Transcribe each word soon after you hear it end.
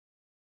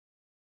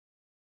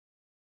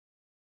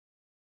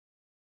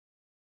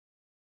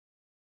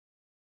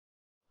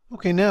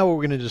Okay, now what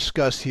we're going to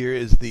discuss here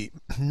is the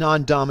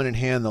non-dominant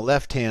hand, the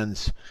left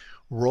hand's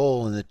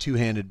role in the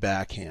two-handed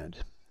backhand.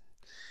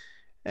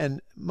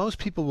 And most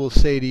people will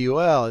say to you,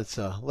 well, it's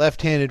a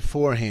left-handed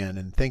forehand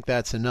and think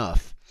that's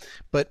enough.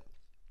 But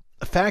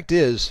the fact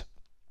is,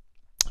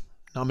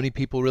 not many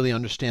people really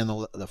understand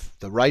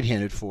the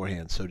right-handed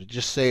forehand. So to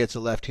just say it's a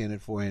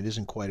left-handed forehand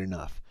isn't quite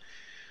enough.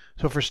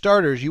 So for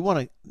starters, you want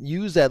to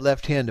use that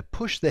left hand to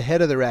push the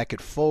head of the racket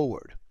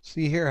forward.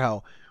 See here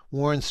how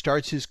Warren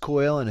starts his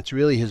coil and it's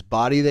really his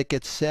body that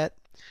gets set?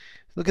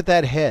 Look at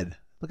that head.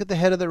 Look at the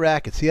head of the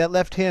racket. See, that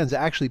left hand's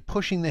actually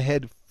pushing the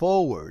head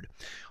forward,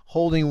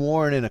 holding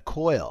Warren in a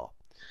coil.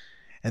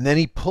 And then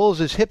he pulls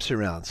his hips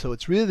around. So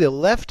it's really the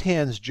left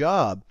hand's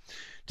job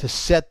to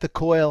set the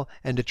coil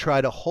and to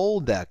try to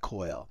hold that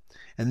coil.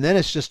 And then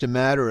it's just a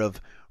matter of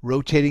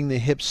rotating the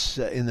hips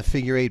in the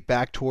figure eight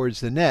back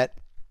towards the net.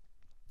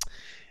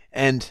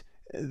 And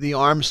the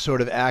arms sort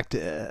of act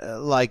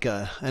like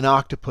an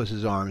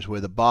octopus's arms,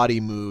 where the body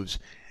moves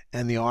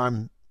and the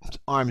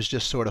arms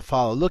just sort of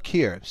follow. Look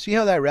here. See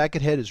how that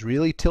racket head is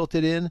really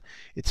tilted in?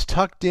 It's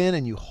tucked in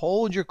and you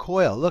hold your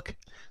coil. Look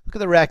at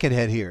the racket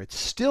head here. It's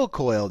still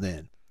coiled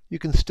in. You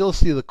can still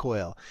see the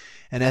coil.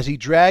 And as he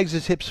drags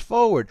his hips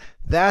forward,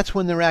 that's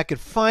when the racket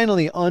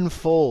finally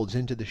unfolds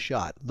into the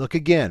shot. Look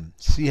again.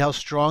 See how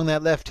strong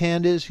that left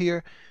hand is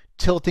here?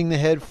 Tilting the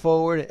head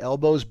forward,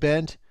 elbows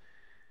bent.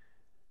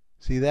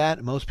 See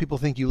that? Most people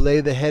think you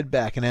lay the head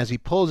back, and as he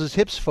pulls his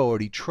hips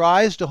forward, he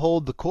tries to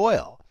hold the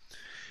coil,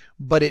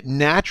 but it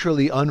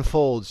naturally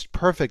unfolds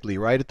perfectly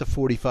right at the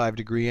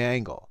 45-degree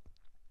angle.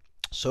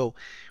 So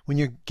when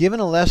you're given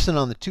a lesson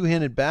on the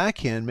two-handed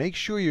backhand, make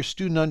sure your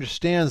student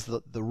understands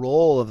the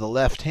role of the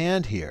left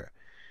hand here.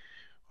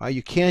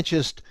 You can't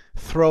just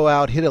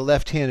hit a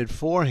left-handed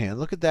forehand.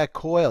 Look at that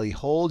coil. He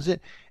holds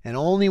it, and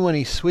only when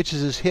he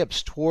switches his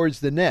hips towards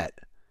the net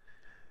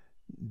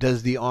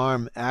does the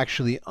arm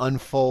actually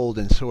unfold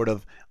and sort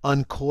of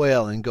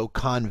uncoil and go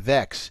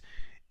convex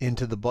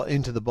into the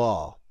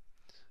ball.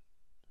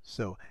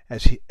 So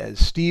as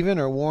Stephen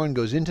or Warren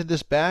goes into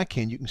this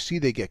backhand, you can see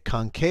they get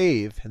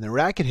concave, and the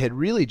racket head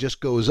really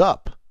just goes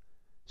up.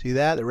 See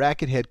that? The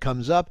racket head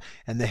comes up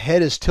and the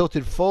head is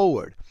tilted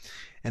forward.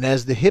 And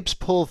as the hips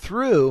pull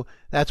through,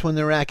 that's when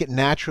the racket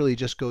naturally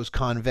just goes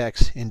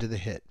convex into the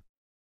hit.